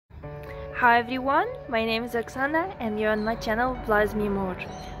Hi everyone, my name is Oksana and you're on my channel Blythe Me More.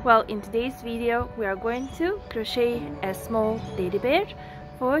 Well, in today's video we are going to crochet a small teddy bear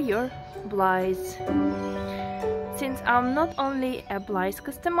for your Blythe. Since I'm not only a Blythe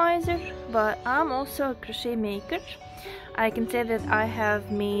customizer but I'm also a crochet maker, I can say that I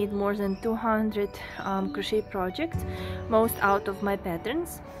have made more than 200 crochet projects, most out of my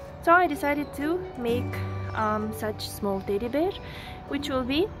patterns. So I decided to make such small teddy bear, which will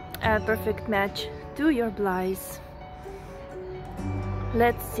be a perfect match to your Blythe.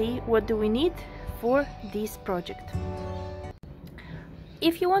 Let's see what do we need for this project.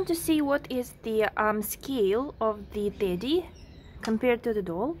 If you want to see what is the scale of the teddy compared to the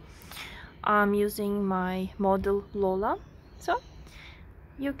doll, I'm using my model Lola, so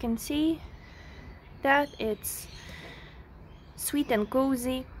you can see that it's sweet and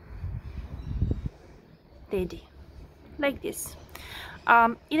cozy teddy like this.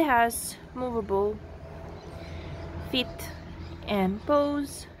 It has movable feet and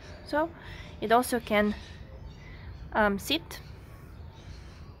paws, so it also can sit.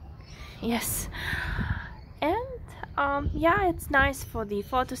 Yes, and yeah, it's nice for the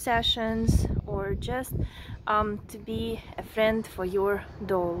photo sessions or just to be a friend for your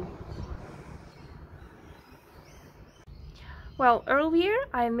doll. Well, earlier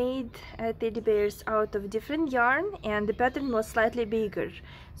I made teddy bears out of different yarn and the pattern was slightly bigger.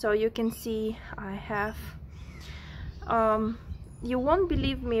 So you can see I have, you won't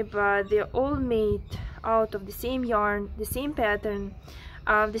believe me, but they're all made out of the same yarn, the same pattern,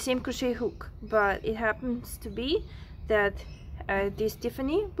 the same crochet hook. But it happens to be that this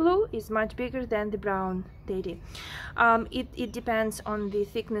Tiffany blue is much bigger than the brown teddy. It depends on the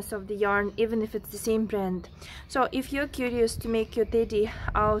thickness of the yarn, even if it's the same brand. So if you're curious to make your teddy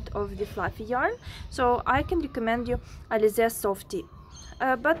out of the fluffy yarn, so I can recommend you Alize Softy,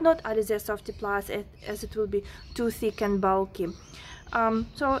 but not Alize Softy Plus, as it will be too thick and bulky.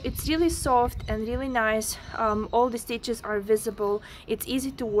 So it's really soft and really nice. All the stitches are visible. It's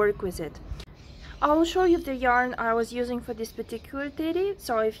easy to work with it. I'll show you the yarn I was using for this particular teddy.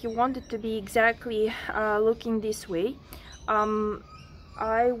 So if you want it to be exactly looking this way,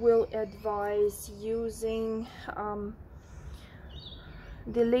 I will advise using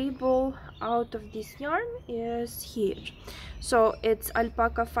the label out of this yarn is here. So it's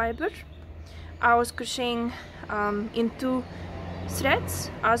alpaca fiber. I was crocheting in 2 threads,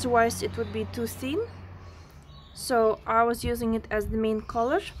 otherwise it would be too thin. So I was using it as the main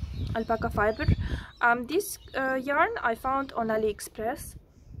color, alpaca fiber. This yarn I found on AliExpress,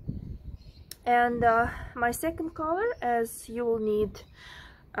 and my second color, as you will need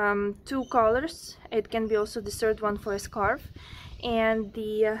 2 colors, it can be also the third one for a scarf, and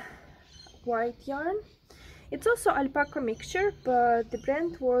the white yarn, it's also alpaca mixture, but the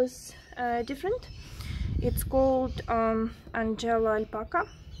brand was different. It's called Angela Alpaca.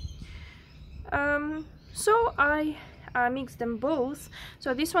 So I mixed them both.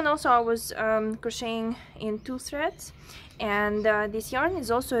 So this one also I was crocheting in 2 threads, and this yarn is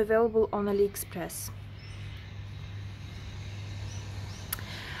also available on AliExpress.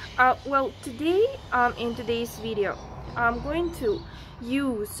 Well, today in today's video I'm going to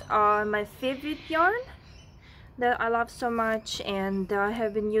use my favorite yarn that I love so much, and I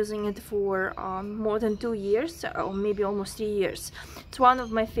have been using it for more than 2 years, or maybe almost 3 years. It's one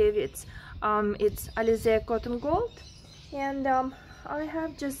of my favorites. It's Alize Cotton Gold, and I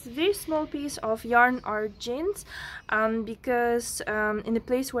have just a very small piece of yarn art jeans, because in the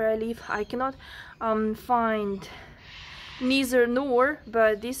place where I live I cannot find neither nor,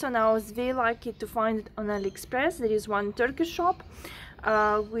 but this one I was very lucky to find it on AliExpress. There is one Turkish shop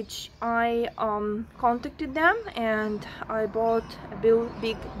which I contacted them, and I bought a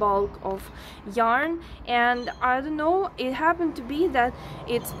big bulk of yarn, and I don't know, it happened to be that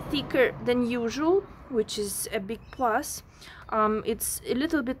it's thicker than usual, which is a big plus. It's a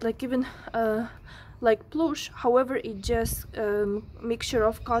little bit like even like plush, however it just mixture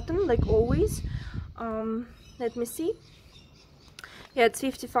of cotton like always. Let me see. Yeah, it's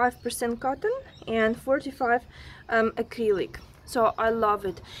 55% cotton and 45 acrylic. So I love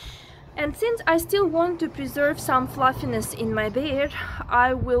it. And since I still want to preserve some fluffiness in my bear,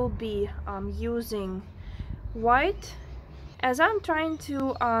 I will be using white, as I'm trying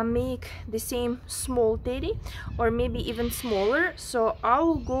to make the same small teddy, or maybe even smaller. So I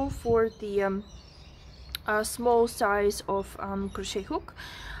will go for the small size of crochet hook.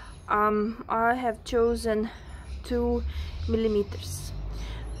 I have chosen 2 millimeters.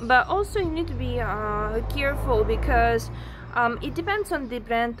 But also you need to be careful, because it depends on the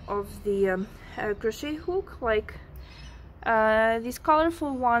brand of the crochet hook. Like These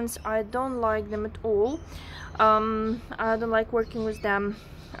colorful ones, I don't like them at all. I don't like working with them.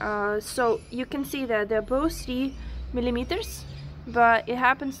 So you can see that they're both 3 mm, but it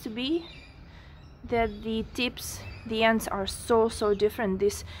happens to be that the tips, the ends are so different.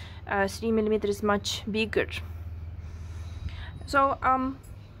 This 3 mm is much bigger. So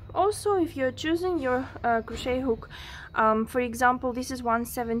also, if you're choosing your crochet hook, for example, this is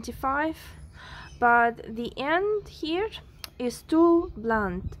 175, but the end here is too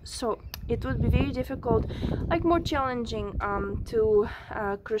blunt, so it would be very difficult, like more challenging, to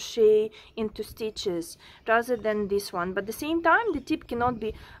crochet into stitches rather than this one. But at the same time, the tip cannot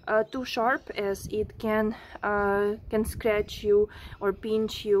be too sharp, as it can scratch you or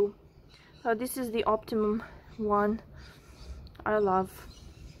pinch you. So this is the optimum one I love.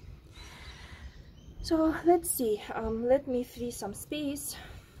 So let's see, let me free some space.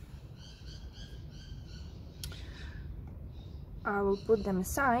 I will put them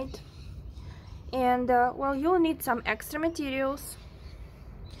aside. And well, you'll need some extra materials.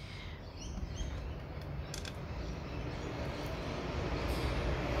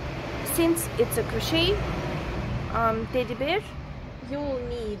 Since it's a crochet teddy bear, you'll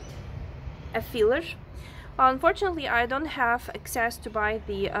need a filler. Unfortunately, I don't have access to buy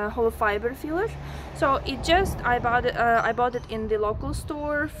the hollow fiber filler, so I bought it in the local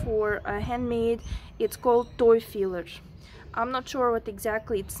store for handmade. It's called toy filler. I'm not sure what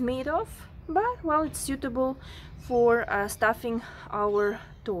exactly it's made of, but well, it's suitable for stuffing our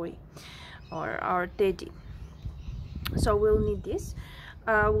toy or our teddy. So we'll need this.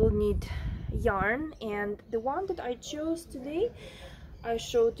 We'll need yarn, and the one that I chose today, I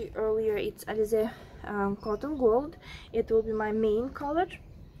showed you earlier, it's Alize Cotton Gold. It will be my main color,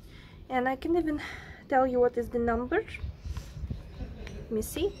 and I can even tell you what is the number. Let me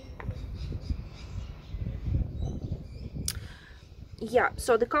see. Yeah,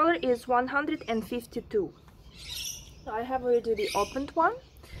 so the color is 152. So I have already the opened one,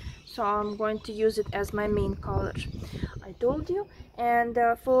 so I'm going to use it as my main color, I told you. And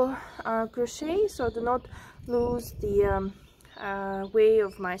for crochet, so do not lose the way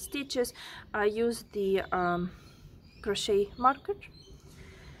of my stitches, I use the crochet marker.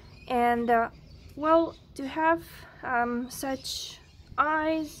 And well, to have such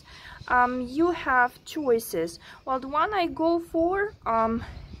eyes, you have choices. Well, the one I go for,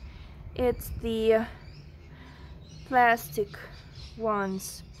 it's the plastic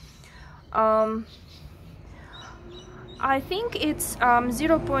ones. I think it's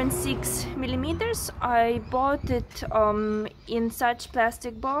 0.6 millimeters. I bought it in such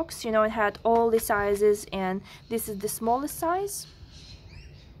plastic box, you know, it had all the sizes, and this is the smallest size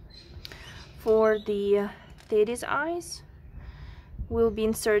for the teddy's eyes. We'll be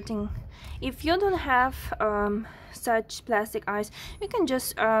inserting. If you don't have such plastic eyes, you can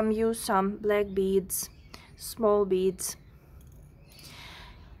just use some black beads, small beads.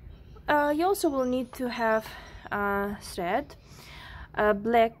 You also will need to have thread, a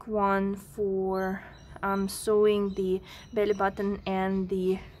black one for sewing the belly button and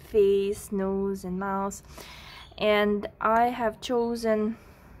the face, nose and mouth. And I have chosen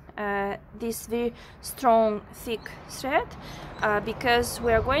this very strong thick thread because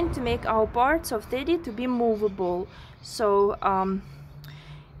we are going to make our parts of teddy to be movable. So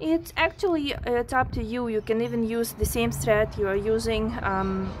it's actually, it's up to you. You can even use the same thread you are using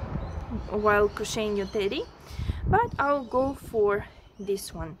while crocheting your teddy, but I'll go for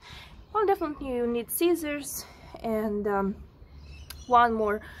this one. Well, definitely you need scissors and one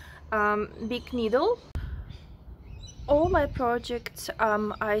more big needle. All my projects,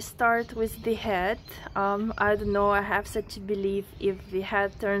 I start with the head. I don't know, I have such a belief if the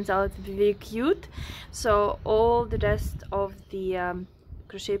head turns out to be very cute, so all the rest of the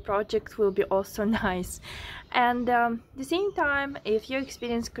crochet project will be also nice. And at the same time, if you're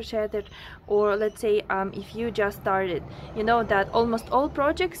experienced crocheter, or let's say if you just started, you know that almost all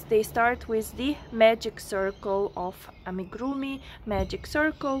projects, they start with the magic circle of amigurumi magic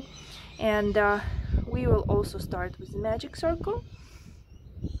circle, and we will also start with the magic circle.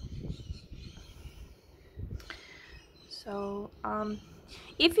 So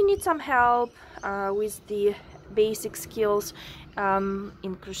if you need some help with the basic skills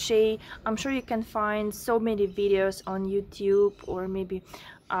in crochet, I'm sure you can find so many videos on YouTube or maybe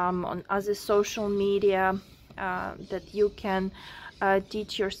on other social media that you can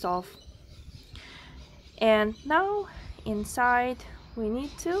teach yourself. And now inside we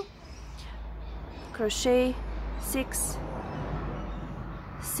need to crochet 6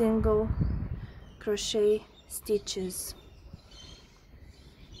 single crochet stitches.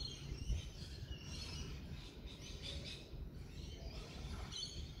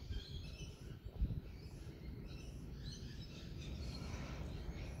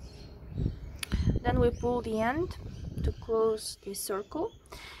 Then we pull the end to close the circle,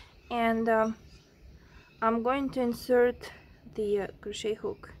 and I'm going to insert the crochet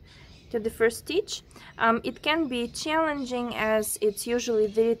hook to the first stitch. It can be challenging as it's usually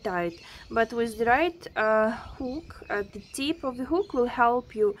very tight, but with the right hook, the tip of the hook will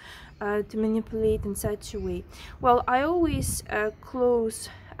help you to manipulate in such a way. Well, I always close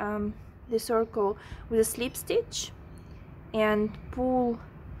the circle with a slip stitch and pull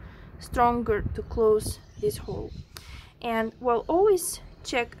stronger to close this hole. And well, always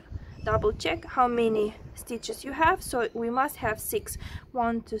double check how many stitches you have. So we must have 6.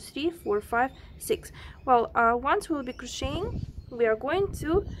 1 2 3 4 5 6. Well, once we'll be crocheting, we are going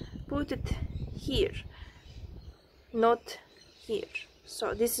to put it here, not here.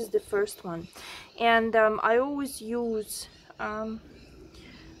 So this is the first one, and I always use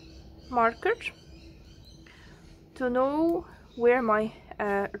marker to know where my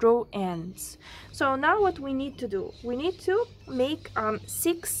row ends. So now what we need to do, we need to make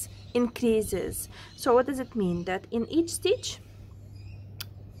 6 increases. So what does it mean? That in each stitch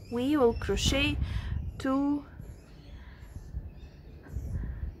we will crochet 2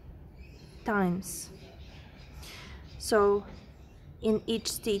 times. So in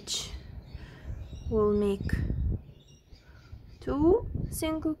each stitch we'll make 2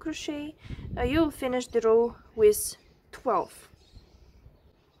 single crochet. You'll finish the row with 12.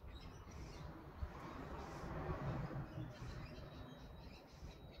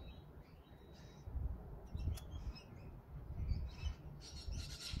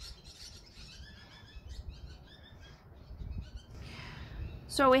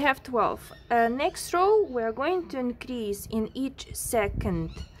 So we have 12. Next row we are going to increase in each second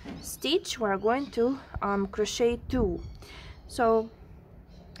stitch. We are going to crochet 2. So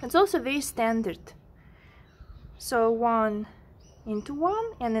it's also very standard. So 1 into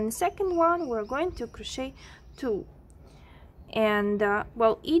 1, and then the second one we're going to crochet 2. And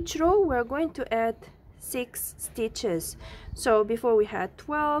well, each row we're going to add 6 stitches. So before we had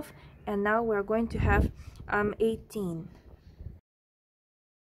 12, and now we're going to have 18.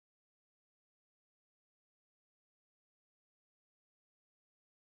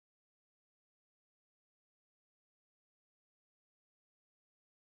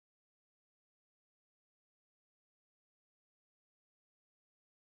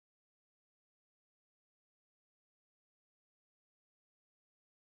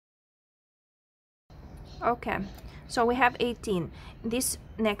 Okay, so we have 18. This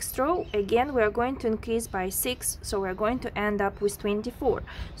next row again we are going to increase by 6, so we're going to end up with 24.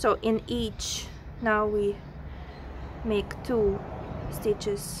 So in each, now we make 2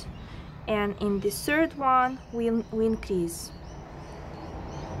 stitches, and in the third one we increase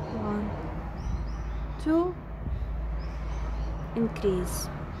 1 2, increase.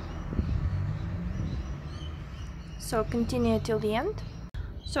 So continue till the end.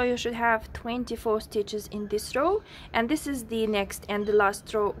 So you should have 24 stitches in this row, and this is the next and the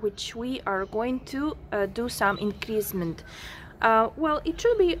last row, which we are going to do some increasement. Well, it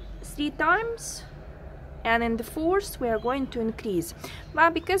should be 3 times, and in the fourth we are going to increase.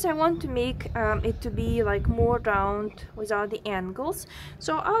 But because I want to make it to be like more round without the angles,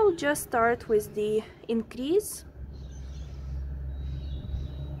 so I'll just start with the increase.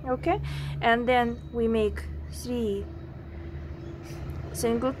 Okay, and then we make 3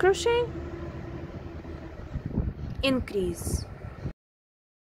 single crochet, increase.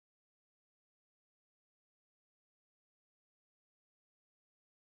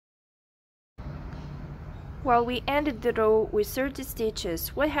 Well, we ended the row with 30 stitches.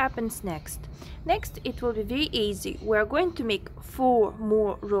 What happens next? Next, it will be very easy. We are going to make 4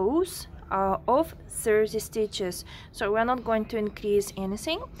 more rows of 30 stitches. So we're not going to increase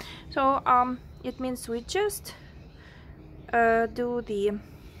anything. So it means we just do the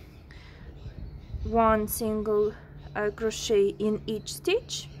 1 single crochet in each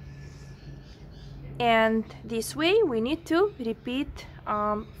stitch, and this way we need to repeat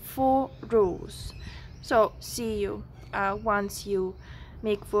 4 rows. So see you once you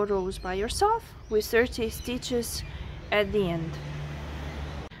make 4 rows by yourself with 30 stitches at the end.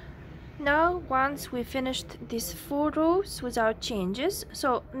 Now once we finished these 4 rows without changes,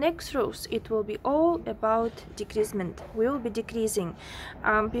 so next rows it will be all about decreasement. We will be decreasing.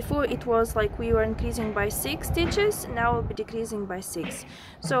 Before it was like we were increasing by 6 stitches, now we'll be decreasing by 6.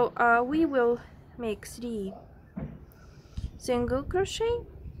 So we will make 3 single crochet,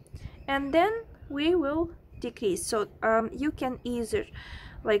 and then we will decrease. So you can either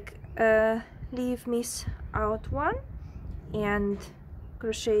like miss out one and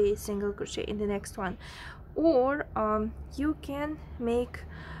crochet single crochet in the next one, or you can make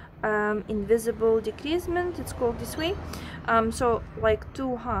invisible decreasement, it's called this way. So like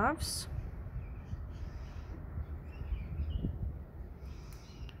 2 halves,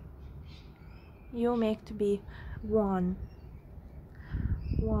 you make to be 1,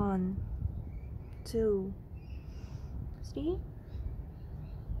 1, 2, 3,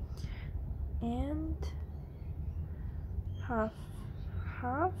 and half,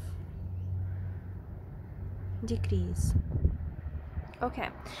 half, decrease. Okay,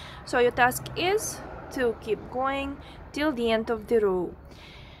 so your task is to keep going till the end of the row.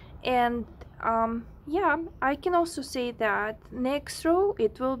 And yeah, I can also say that next row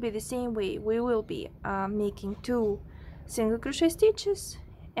it will be the same way. We will be making 2 single crochet stitches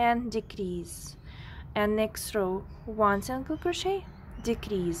and decrease, and next row 1 single crochet,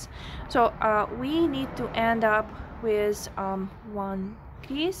 decrease. So we need to end up with 1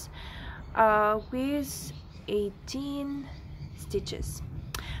 crease with 18 stitches.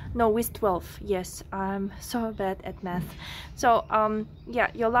 No, with 12. Yes, I'm so bad at math. So yeah,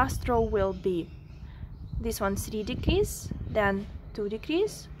 your last row will be this one, 3 decrease, then 2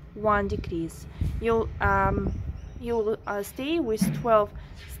 decrease, 1 decrease. You'll stay with 12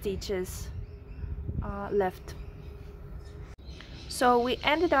 stitches left. So we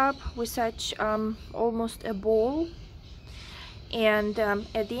ended up with such almost a ball, and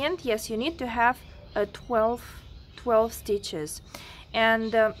at the end, yes, you need to have a 12 stitches,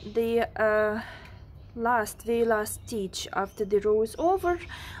 and the very last stitch after the row is over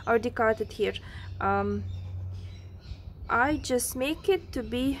are discarded here. I just make it to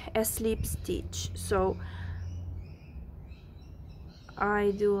be a slip stitch, so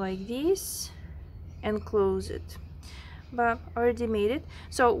I do like this and close it. But I already made it,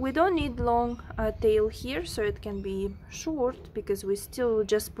 so we don't need long tail here, so it can be short because we still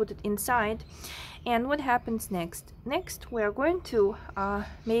just put it inside. And what happens next? Next we are going to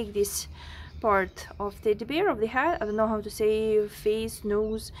make this part of teddy bear, of the hat, I don't know how to say, face,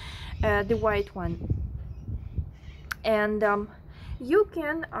 nose, the white one. And you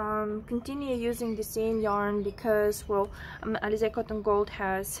can continue using the same yarn because, well, Alize Cotton Gold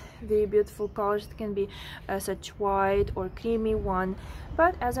has very beautiful colors. It can be such white or creamy one,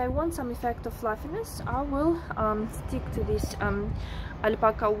 but as I want some effect of fluffiness, I will stick to this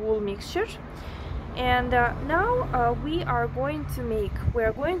alpaca wool mixture. And now we are going to make,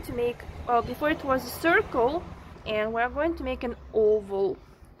 before it was a circle, and we're going to make an oval.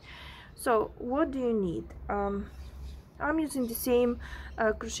 So what do you need? I'm using the same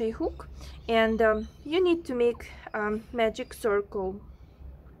crochet hook, and you need to make magic circle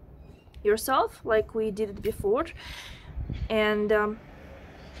yourself like we did it before. And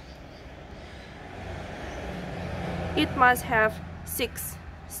it must have 6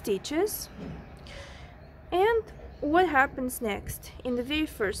 stitches. And what happens next? In the very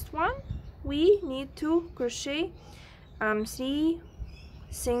first one we need to crochet 3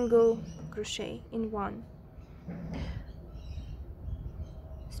 single crochet in 1,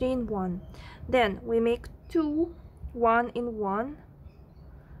 3 in 1, then we make 2 1 in 1,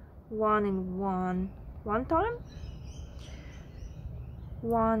 1 in 1 one time,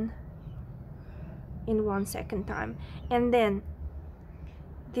 1 in 1 second time, and then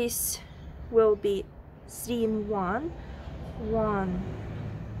this will be 3 in 1, 1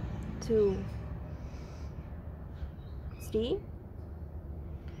 2 3,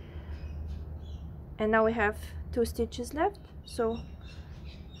 and now we have 2 stitches left, so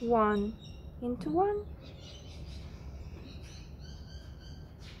 1 into 1,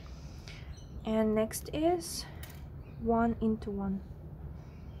 and next is 1 into 1.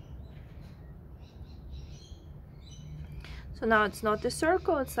 So now it's not a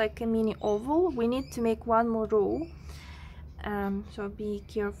circle, it's like a mini oval. We need to make 1 more row, so be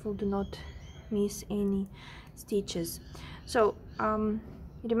careful, do not miss any stitches. So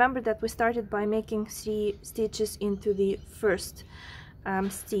remember that we started by making 3 stitches into the first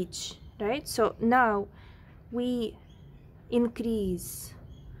stitch, right? So now we increase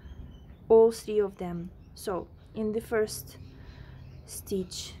all 3 of them. So in the first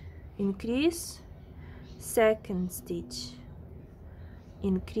stitch increase, second stitch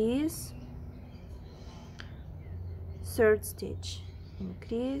increase, third stitch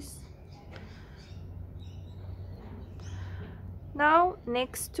increase. Now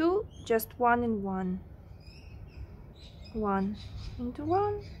next 2 just 1 in 1, 1 into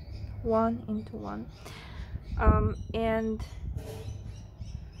 1, 1 into 1, and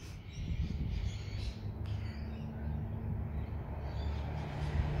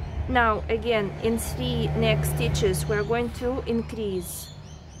now again in 3 next stitches we're going to increase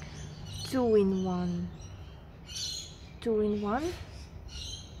 2 in 1, 2 in 1,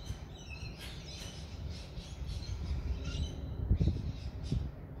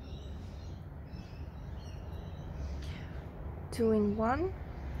 2 in 1,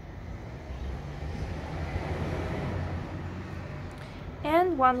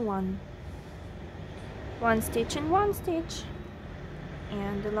 and 1 stitch in 1 stitch,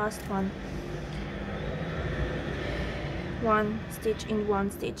 and the last one 1 stitch in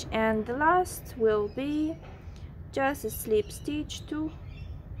 1 stitch, and the last will be just a slip stitch to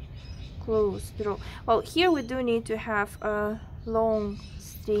close the row. Well, here we do need to have a long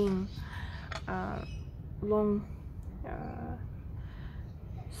string, long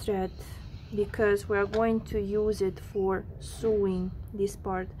thread, because we are going to use it for sewing this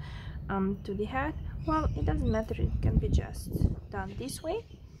part to the head. Well, it doesn't matter, it can be just done this way.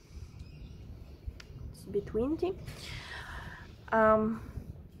 It's a bit windy.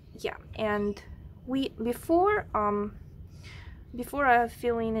 Yeah, and before I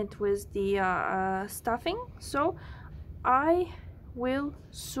fill in it with the stuffing, so I will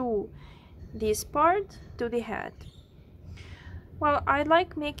sew this part to the head. Well, I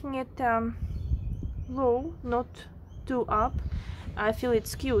like making it low, not too up. I feel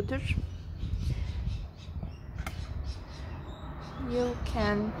it's cuter. You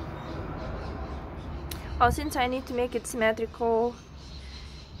can, well, since I need to make it symmetrical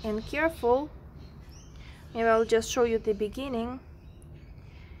and careful, maybe I'll just show you the beginning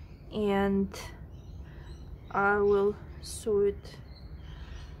and I will sew it,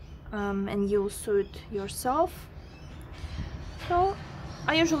 and you'll sew it yourself. So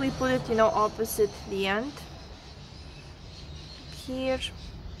I usually put it, you know, opposite the end here.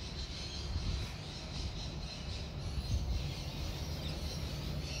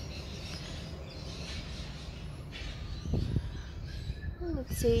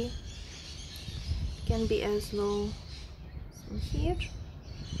 Let's see, it can be as low as in here.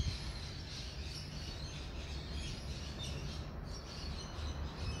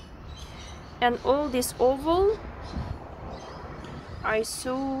 And all this oval I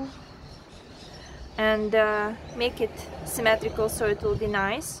sew and make it symmetrical so it will be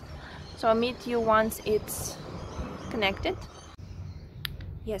nice. So I'll meet you once it's connected.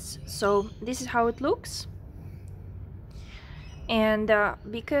 Yes, so this is how it looks. And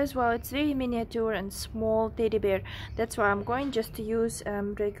because, well, it's very miniature and small teddy bear, that's why I'm going just to use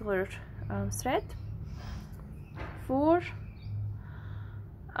regular thread for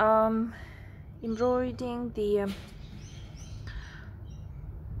embroidering the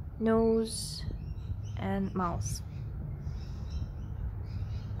nose and mouth.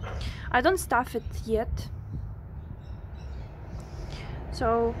 I don't stuff it yet,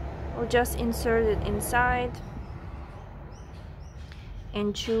 so we'll just insert it inside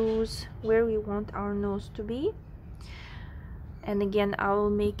and choose where we want our nose to be. And again, I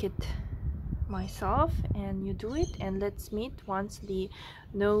will make it myself and you do it, and let's meet once the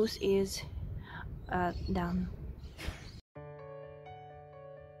nose is done.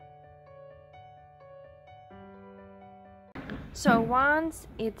 So once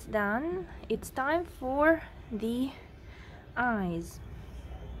it's done, it's time for the eyes.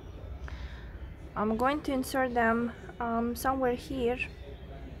 I'm going to insert them somewhere here.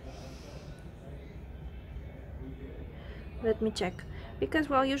 Let me check, because,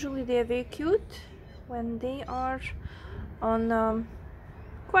 well, usually they are very cute when they are on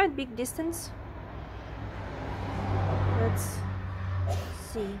quite big distance. Let's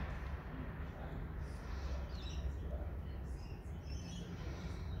see.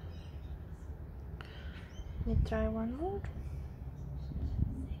 Let me try one more.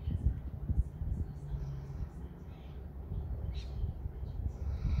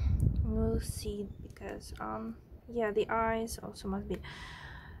 We'll see, because yeah, the eyes also must be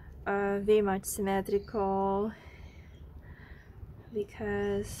very much symmetrical,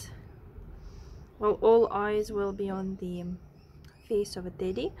 because, well, all eyes will be on the face of a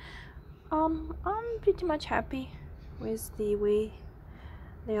teddy. I'm pretty much happy with the way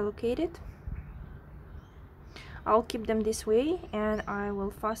they are located. I'll keep them this way and I will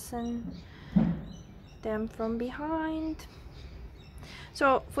fasten them from behind.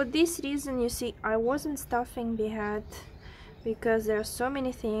 So for this reason, you see, I wasn't stuffing the head, because there are so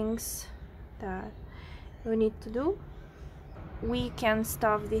many things that we need to do. We can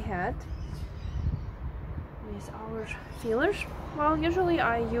stuff the head with our fillers. Well, usually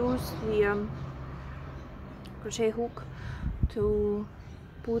I use the crochet hook to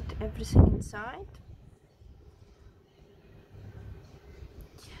put everything inside.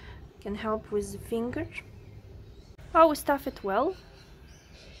 Can help with the finger. Oh, we stuff it well.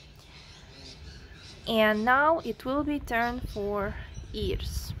 And now it will be turned for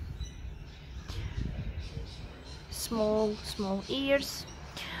ears. Small ears.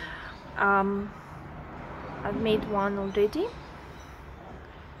 I've made one already.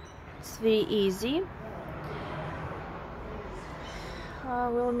 It's very easy.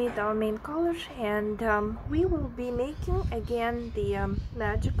 We'll need our main color, and we will be making again the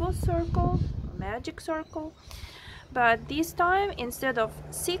magic circle, but this time instead of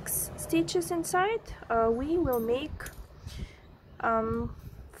 6 stitches inside, we will make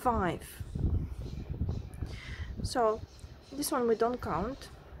 5. So this one we don't count.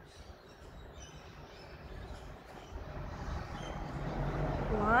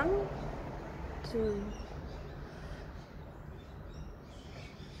 1, 2,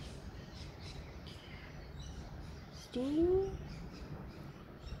 3,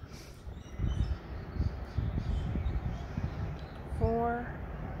 4,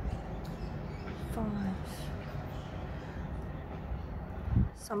 5.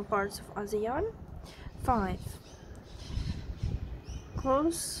 Some parts of other yarn. 5.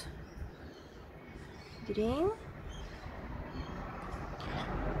 Close the ring.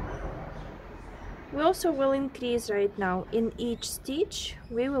 We also will increase right now. In each stitch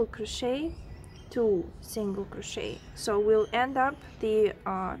we will crochet 2 single crochet, so we'll end up the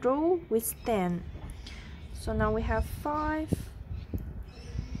row with 10. So now we have 5.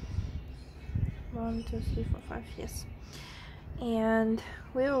 1, 2, 3, 4, 5, yes, and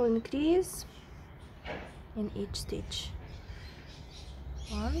we will increase in each stitch.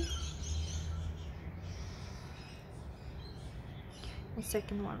 1, the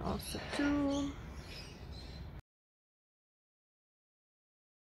second one also 2,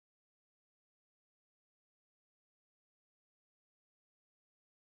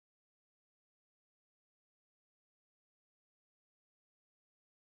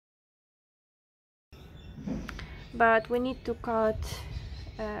 but we need to cut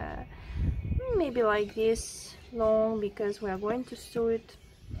maybe like this long, because we are going to sew it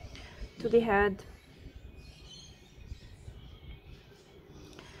to the head.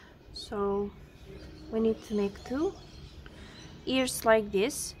 So we need to make 2 ears like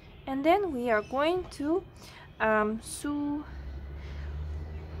this, and then we are going to sew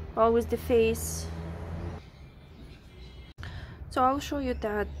always the face. So I'll show you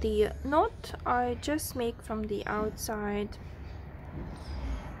that the knot I just make from the outside.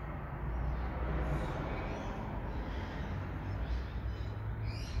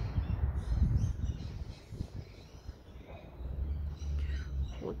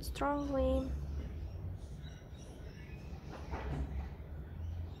 Hold strongly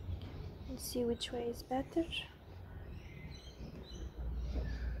and see which way is better.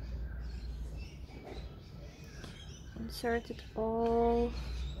 Insert it all,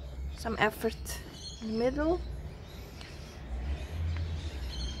 some effort in the middle.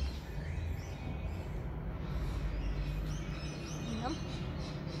 Yep.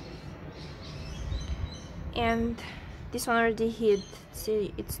 And this one already hid,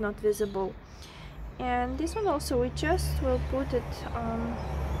 see, it's not visible. And this one also, we just will put it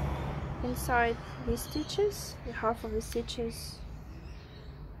inside these stitches, the half of the stitches,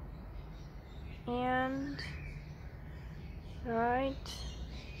 and right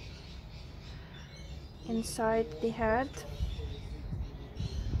inside the head.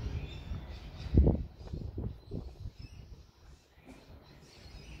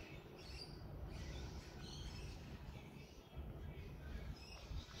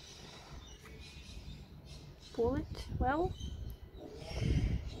 Pull it well.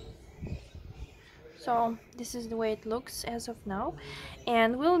 So this is the way it looks as of now,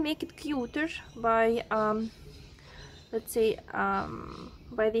 and we'll make it cuter by let's say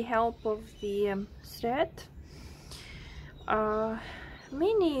by the help of the thread.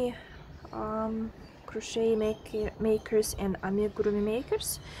 Many crochet makers and amigurumi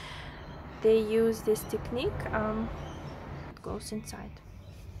makers, they use this technique. It goes inside.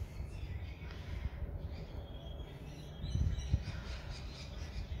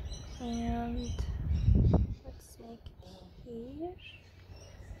 And let's make it here.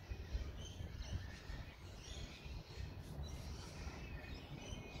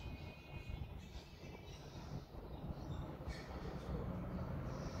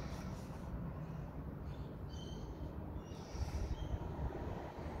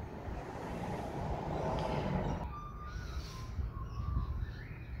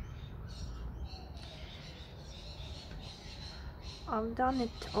 I've done it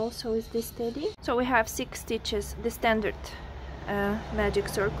also with this teddy. So we have 6 stitches, the standard magic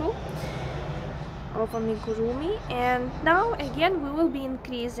circle of amigurumi, and now again we will be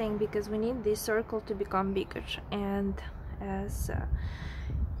increasing because we need this circle to become bigger, and as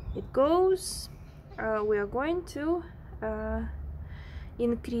it goes we are going to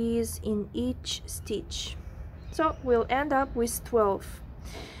increase in each stitch, so we'll end up with 12.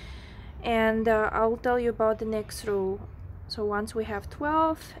 And I'll tell you about the next row. So once we have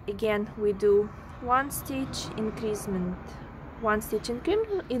 12, again we do one stitch increasement, one stitch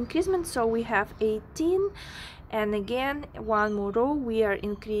increasement, so we have 18, and again one more row we are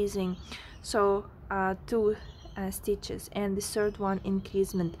increasing, so two stitches, and the third one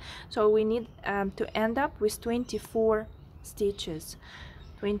increasement, so we need to end up with 24 stitches.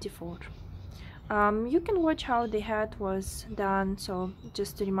 24. You can watch how the head was done, so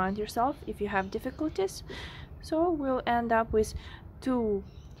just to remind yourself if you have difficulties. So we'll end up with 2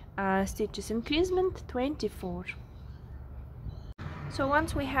 stitches increasement, 24. So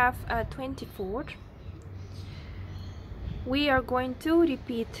once we have 24, we are going to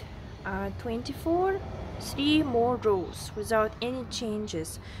repeat 24 3 more rows without any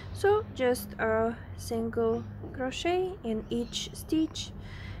changes. So just a single crochet in each stitch.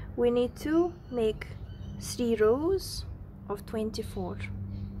 We need to make 3 rows of 24.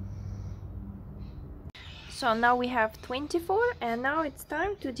 So now we have 24, and now it's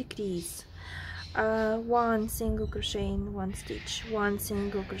time to decrease. One single crochet in one stitch, one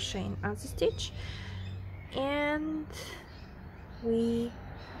single crochet in other stitch, and we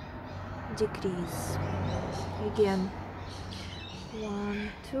decrease again. 1,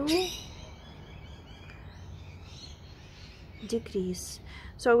 2, decrease.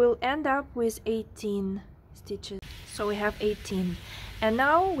 So we'll end up with 18 stitches. So we have 18, and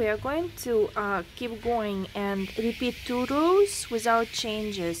now we are going to keep going and repeat 2 rows without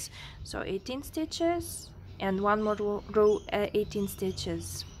changes. So 18 stitches and one more row, 18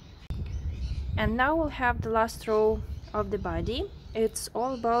 stitches. And now we'll have the last row of the body. It's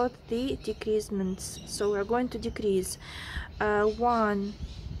all about the decreasements. So we're going to decrease 1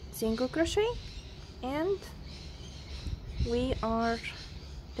 single crochet, and we are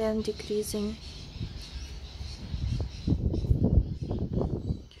then decreasing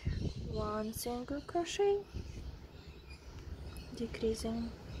 1 single crochet, decreasing.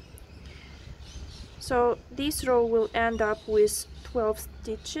 So this row will end up with 12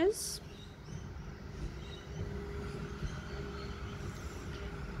 stitches.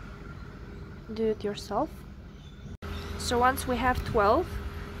 Do it yourself. So once we have 12,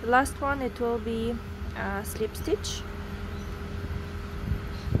 the last one, it will be a slip stitch,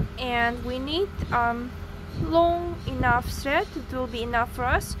 and we need long enough thread. It will be enough for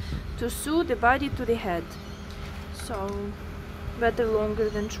us to sew the body to the head, so better longer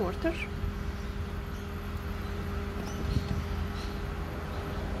than shorter.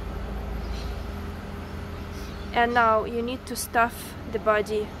 And now you need to stuff the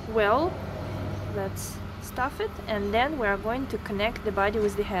body well. Let's stuff it, and then we are going to connect the body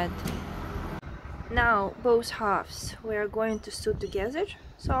with the head. Now both halves we are going to sew together,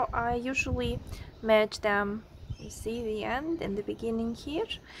 so I usually match them. You see the end and the beginning here.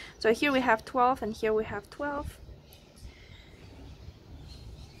 So here we have 12 and here we have 12.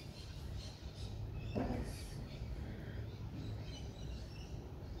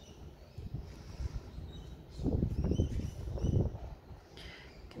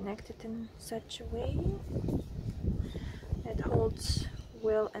 Connect it in such a way it holds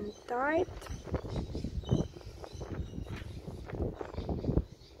well and tight.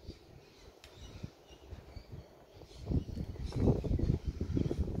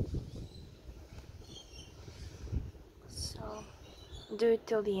 So do it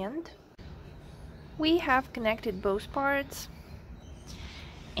till the end. We have connected both parts,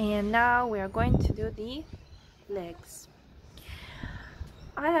 and now we are going to do the legs.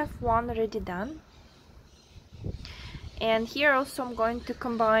 I have one already done, and here also I'm going to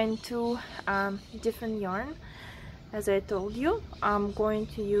combine 2 different yarn. As I told you, I'm going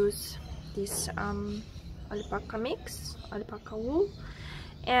to use this alpaca mix, alpaca wool,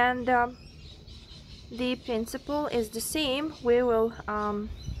 and the principle is the same. We will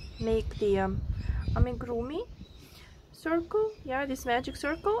make the amigurumi circle, yeah, this magic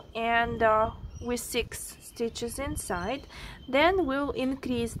circle, and with 6 stitches inside. Then we'll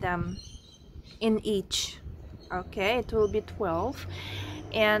increase them in each. Okay, it will be 12,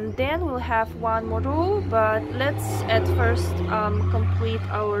 and then we'll have one more row, but let's at first complete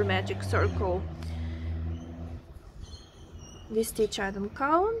our magic circle. This stitch I don't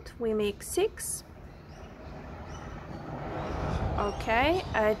count, we make 6. Okay,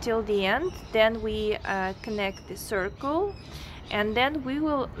 till the end. Then we connect the circle, and then we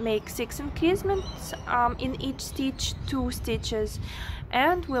will make 6 increasements in each stitch, 2 stitches,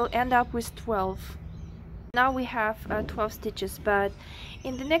 and we'll end up with 12. Now we have 12 stitches, but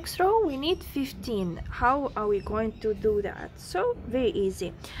in the next row we need 15. How are we going to do that? So very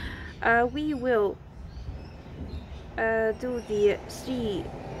easy. We will do the 3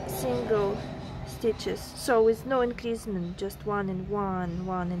 single stitches, so with no increasement, just one and one,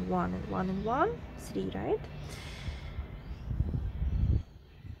 one and one and one and one, 3, right?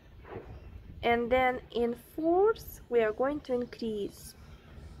 And then in fourth we are going to increase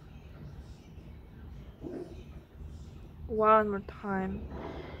one more time,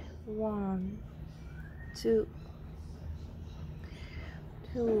 1, 2,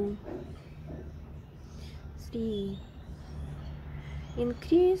 2, 3,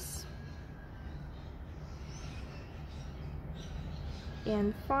 increase,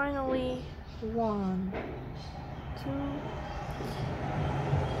 and finally 1, 2,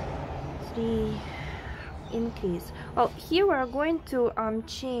 3, increase. Oh, here we are going to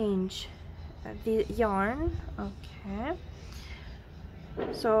change the yarn. Okay,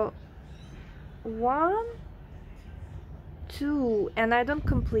 so 1, 2, and I don't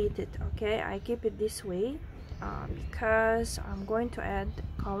complete it. Okay, I keep it this way because I'm going to add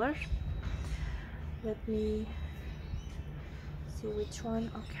color. Let me see which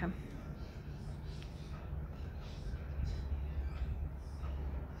one. Okay,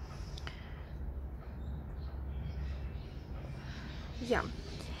 yeah.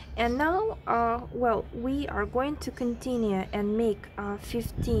 And now well, we are going to continue and make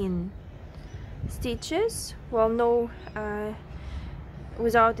 15 stitches. Well, no,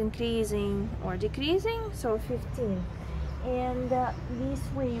 without increasing or decreasing, so 15. And this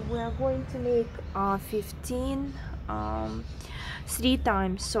way we are going to make 15 3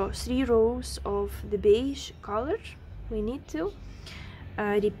 times, so 3 rows of the beige color. We need to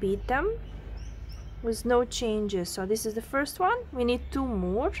repeat them with no changes. So this is the first one. We need 2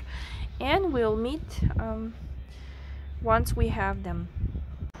 more, and we'll meet once we have them.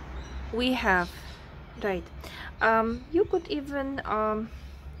 We have, right, you could even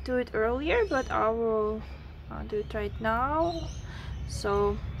do it earlier, but I will do it right now.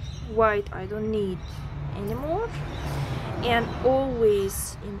 So white I don't need anymore. And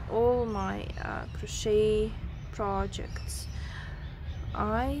always in all my crochet projects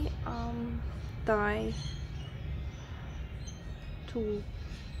I tie 2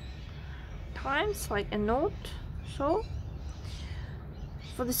 times, like a knot, so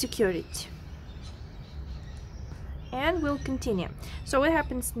for the security. And we'll continue. So what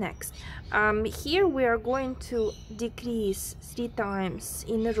happens next? Here we are going to decrease 3 times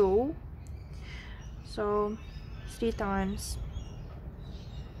in a row, so 3 times.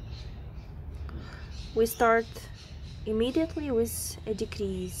 We start immediately with a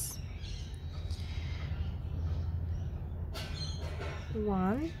decrease.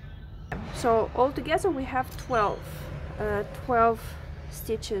 1. So altogether we have 12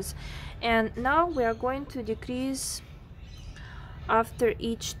 stitches, and now we are going to decrease after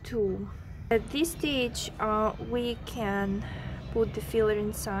each 2. At this stage we can put the filler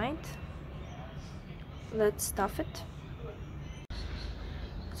inside. Let's stuff it.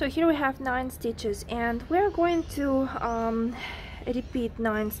 So here we have 9 stitches, and we're going to repeat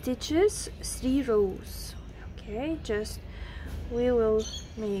 9 stitches, 3 rows. Okay, just we will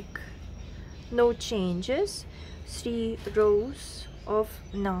make no changes, 3 rows of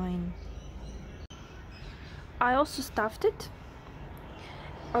 9. I also stuffed it.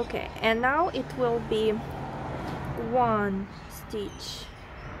 Okay, and now it will be 1 stitch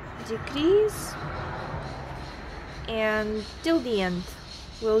decrease, and till the end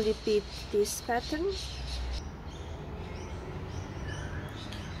we'll repeat this pattern.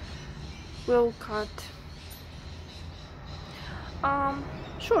 We'll cut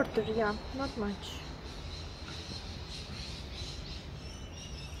shorter, yeah, not much.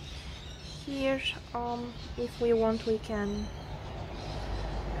 Here if we want we can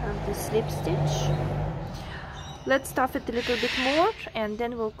have the slip stitch. Let's stuff it a little bit more and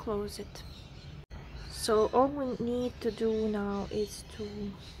then we'll close it. So all we need to do now is to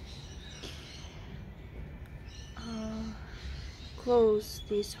close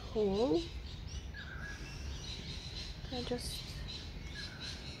this hole. I just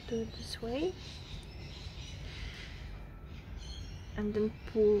do it this way and then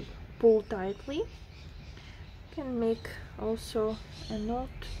pull tightly. You can make also a knot.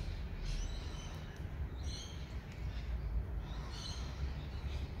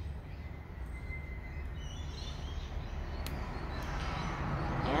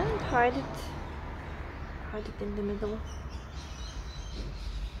 And hide it in the middle.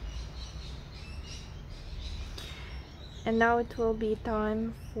 And now it will be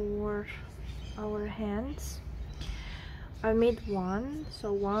time for our hands. I made 1,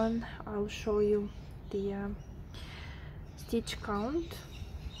 so 1, I'll show you the stitch count.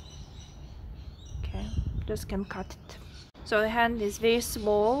 Okay, just can cut it. So the hand is very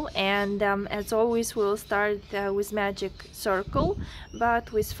small, and as always we'll start with magic circle,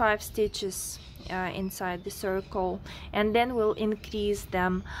 but with 5 stitches inside the circle, and then we'll increase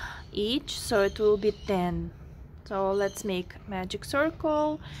them each, so it will be 10. So let's make magic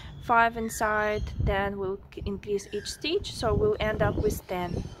circle, 5 inside, then we'll increase each stitch, so we'll end up with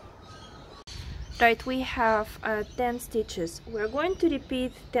 10. Right, we have 10 stitches. We're going to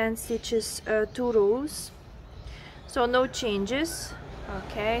repeat 10 stitches 2 rows, so no changes.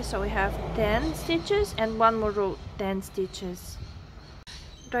 Okay, so we have 10 stitches and 1 more row, 10 stitches.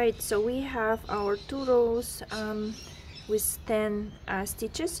 Right, so we have our 2 rows with 10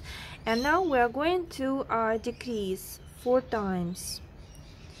 stitches, and now we are going to decrease 4 times.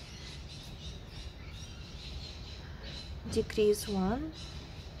 Decrease 1,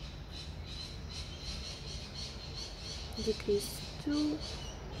 decrease 2,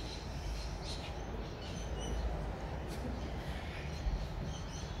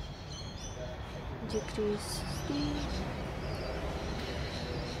 decrease 3,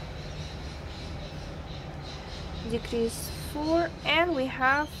 decrease 4, and we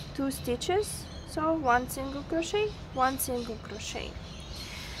have 2 stitches, so 1 single crochet, 1 single crochet.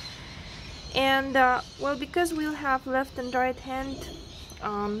 And well, because we'll have left and right hand,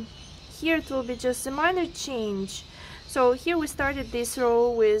 here it will be just a minor change. So here we started this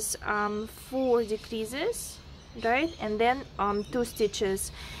row with 4 decreases, right, and then 2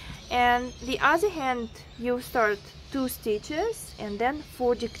 stitches, and the other hand you start 2 stitches and then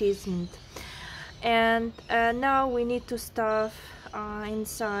 4 decreasement. And now we need to stuff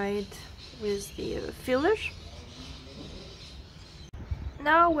inside with the filler.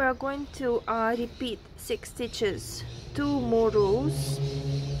 Now we are going to repeat 6 stitches, 2 more rows.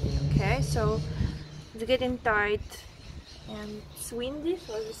 Okay, so it's getting tight and it's windy,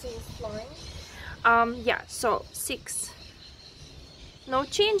 so everything is flying. Yeah, so 6 no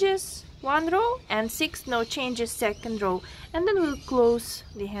changes 1 row, and 6 no changes 2nd row, and then we'll close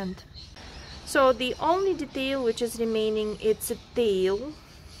the hand. So the only detail which is remaining, it's a tail,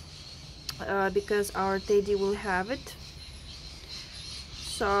 because our teddy will have it.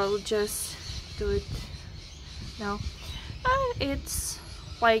 So I'll just do it now. It's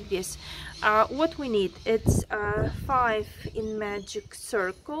like this. What we need, it's 5 in magic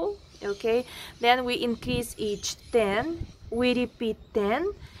circle. Okay, then we increase each 10, we repeat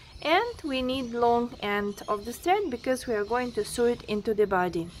 10, and we need long end of the thread because we are going to sew it into the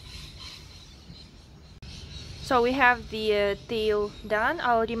body. So we have the tail done.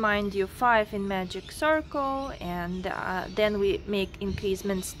 I'll remind you, 5 in magic circle, and then we make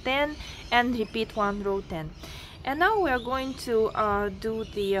increasements 10 and repeat 1 row 10. And now we are going to do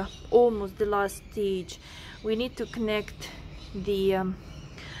the almost the last stage. We need to connect the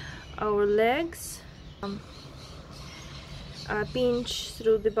our legs, pinch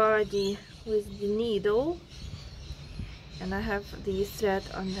through the body with the needle, and I have the thread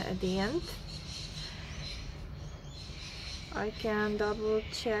at the end. I can double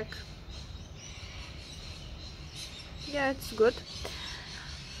check. Yeah, it's good.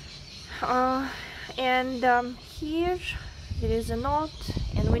 And here there is a knot,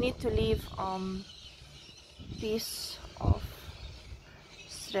 and we need to leave piece of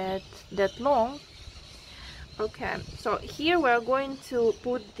thread that long. Okay, so here we are going to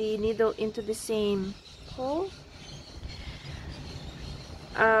put the needle into the same hole,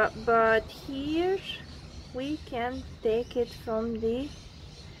 but here we can take it from the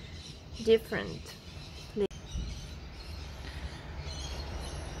different place.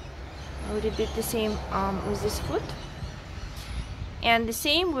 I'll repeat the same with this foot, and the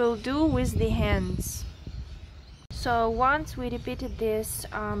same we'll do with the hands. So once we repeated this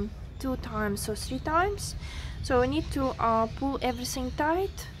 2 times or 3 times, so we need to pull everything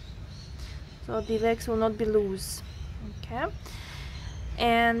tight so the legs will not be loose. Okay,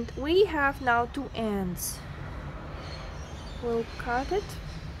 and we have now 2 ends. We'll cut it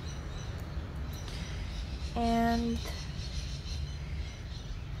and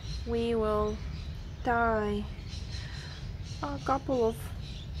we will tie a couple of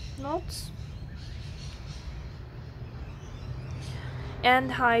knots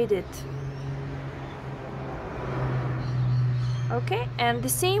and hide it. Okay, and the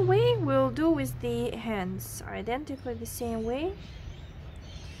same way we'll do with the hands, identically the same way.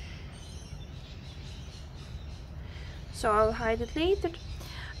 So I'll hide it later.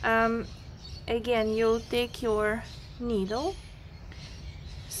 Again, you'll take your needle,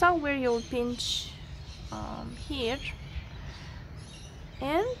 somewhere you'll pinch here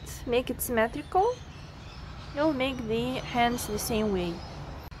and make it symmetrical. You'll make the hands the same way.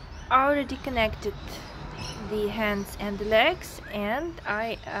 Already connected the hands and the legs, and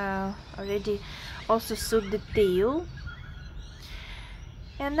I already also sewed the tail.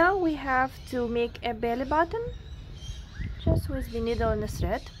 And now we have to make a belly button just with the needle and the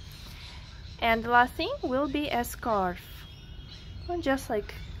thread. And the last thing will be a scarf, just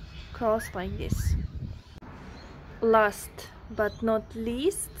like cross like this. Last but not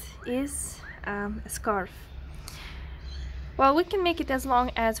least is a scarf. Well, we can make it as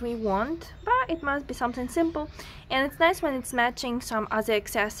long as we want, but it must be something simple, and it's nice when it's matching some other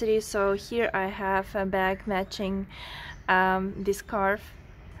accessories. So here I have a bag matching the scarf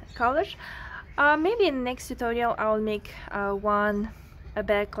colors. Maybe in the next tutorial I'll make a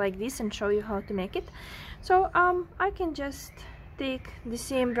bag like this and show you how to make it. So I can just take the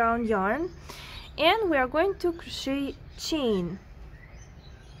same brown yarn, and we are going to crochet chain.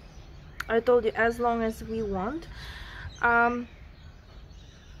 I told you as long as we want.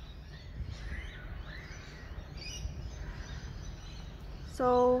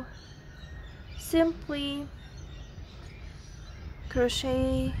 So simply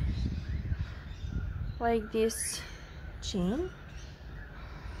crochet like this chain.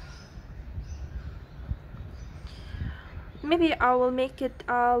 Maybe I will make it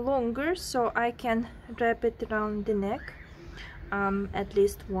longer so I can wrap it around the neck at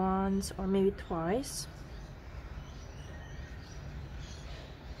least once or maybe twice.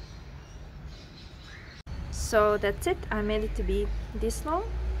 So that's it, I made it to be this long.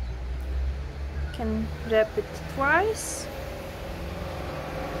 Can wrap it twice,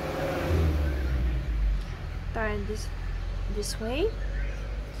 tie it this way,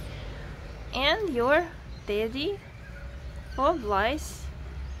 and your teddy or Blythe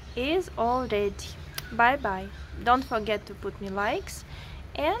is all ready. Bye bye. Don't forget to put me likes,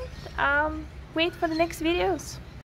 and wait for the next videos.